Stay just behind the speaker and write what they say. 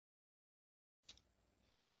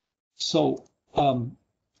So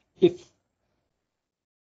if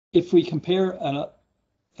we compare an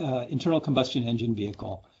internal combustion engine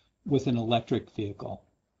vehicle with an electric vehicle,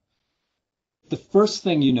 the first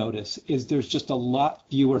thing you notice is there's just a lot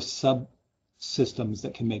fewer subsystems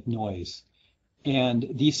that can make noise. And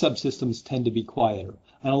these subsystems tend to be quieter.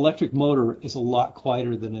 An electric motor is a lot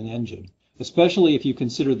quieter than an engine, especially if you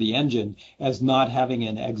consider the engine as not having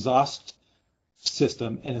an exhaust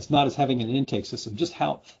system and it's not as having an intake system, just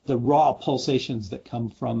how the raw pulsations that come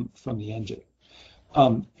from the engine.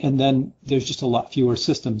 And then there's just a lot fewer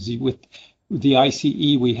systems. With the ICE,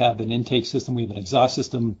 we have an intake system, we have an exhaust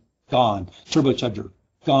system, gone. Turbocharger,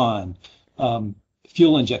 gone.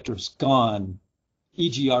 Fuel injectors, gone.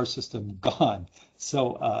 EGR system, gone.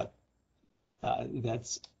 So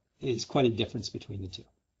that is quite a difference between the two.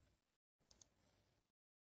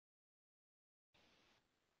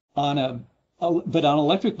 But on an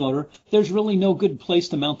electric motor, there's really no good place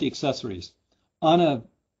to mount the accessories. On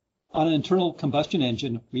an internal combustion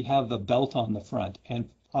engine, we have a belt on the front, and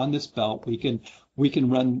on this belt we can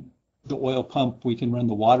run the oil pump, we can run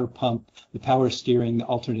the water pump, the power steering, the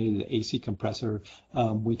alternator, the AC compressor.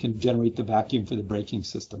 We can generate the vacuum for the braking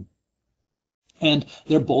system. And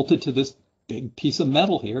they're bolted to this big piece of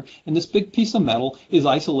metal here, and this big piece of metal is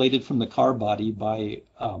isolated from the car body by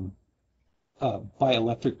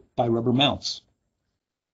rubber mounts.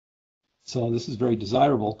 So this is very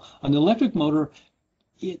desirable. On the electric motor,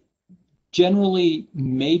 it generally,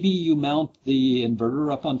 maybe you mount the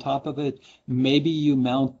inverter up on top of it, maybe you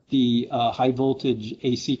mount the high voltage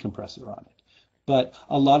AC compressor on it. But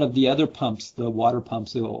a lot of the other pumps, the water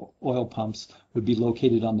pumps, the oil pumps, would be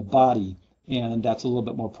located on the body, and that's a little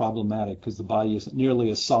bit more problematic because the body isn't nearly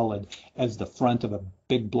as solid as the front of a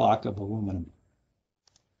big block of aluminum.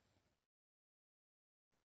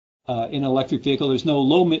 In an electric vehicle, there's no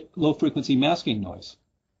low frequency masking noise.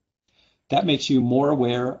 That makes you more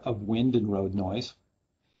aware of wind and road noise.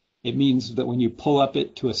 It means that when you pull up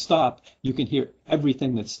it to a stop, you can hear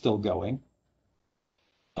everything that's still going.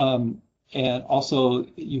 And also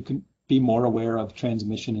you can be more aware of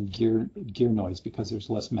transmission and gear noise because there's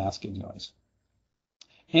less masking noise.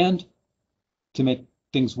 And to make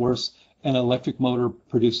things worse, an electric motor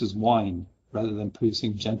produces whine rather than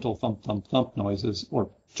producing gentle thump, thump, thump noises or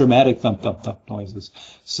dramatic thump, thump, thump noises.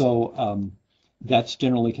 So that's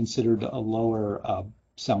generally considered a lower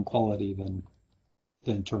sound quality than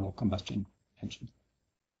the internal combustion engine.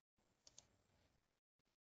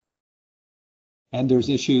 And there's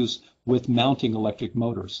issues with mounting electric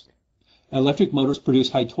motors. Electric motors produce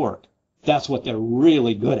high torque. That's what they're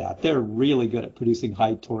really good at. They're really good at producing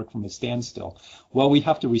high torque from a standstill. Well, we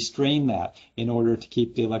have to restrain that in order to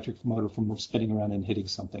keep the electric motor from spinning around and hitting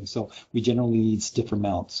something. So we generally need stiffer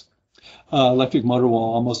mounts. Electric motor will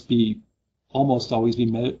almost always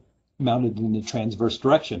be mounted in the transverse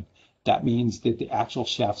direction. That means that the axle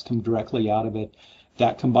shafts come directly out of it.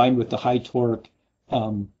 That combined with the high torque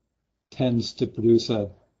tends to produce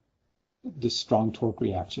this strong torque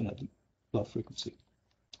reaction at low frequency.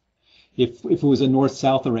 If it was a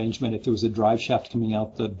north-south arrangement, if there was a drive shaft coming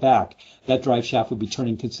out the back, that drive shaft would be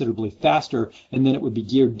turning considerably faster, and then it would be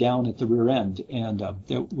geared down at the rear end, and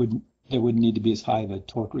there wouldn't need to be as high of a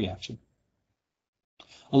torque reaction.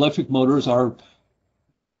 Electric motors are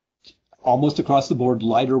almost across the board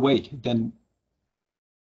lighter weight than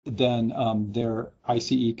their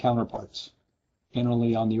ICE counterparts,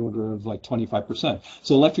 generally on the order of like 25%.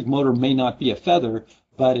 So electric motor may not be a feather,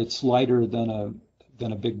 but it's lighter than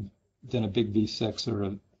a big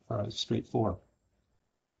V6 or a straight 4.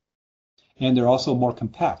 And they're also more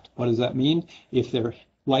compact. What does that mean? If they're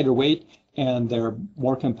lighter weight and they're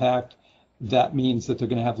more compact, that means that they're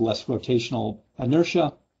going to have less rotational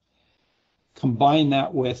inertia. Combine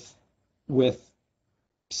that with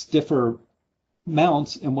stiffer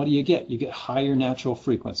mounts, and what do you get? You get higher natural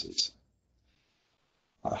frequencies.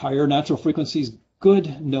 Are higher natural frequencies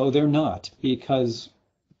good? No, they're not, because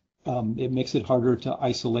it makes it harder to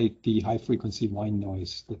isolate the high frequency whine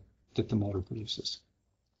noise that the motor produces.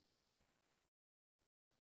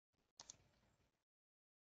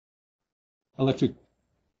 Electric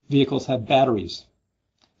vehicles have batteries.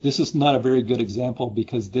 This is not a very good example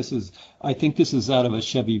because I think this is out of a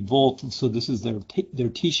Chevy Volt, and so this is their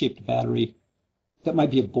T-shaped battery. That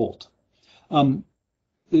might be a Bolt.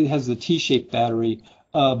 It has the T-shaped battery,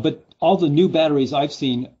 but all the new batteries I've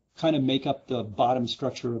seen kind of make up the bottom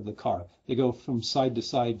structure of the car. They go from side to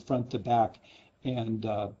side, front to back, and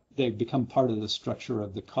they become part of the structure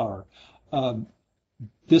of the car.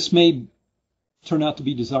 This may turn out to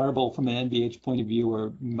be desirable from an NVH point of view,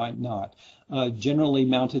 or might not. Generally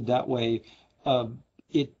mounted that way,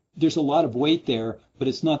 it there's a lot of weight there, but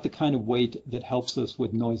it's not the kind of weight that helps us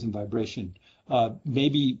with noise and vibration.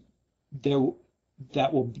 Maybe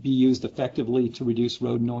that will be used effectively to reduce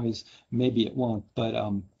road noise. Maybe it won't, but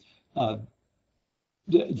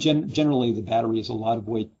generally the battery is a lot of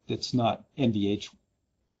weight that's not NVH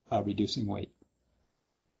reducing weight.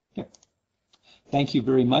 Okay. Thank you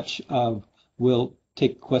very much. We'll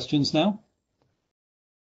take questions now.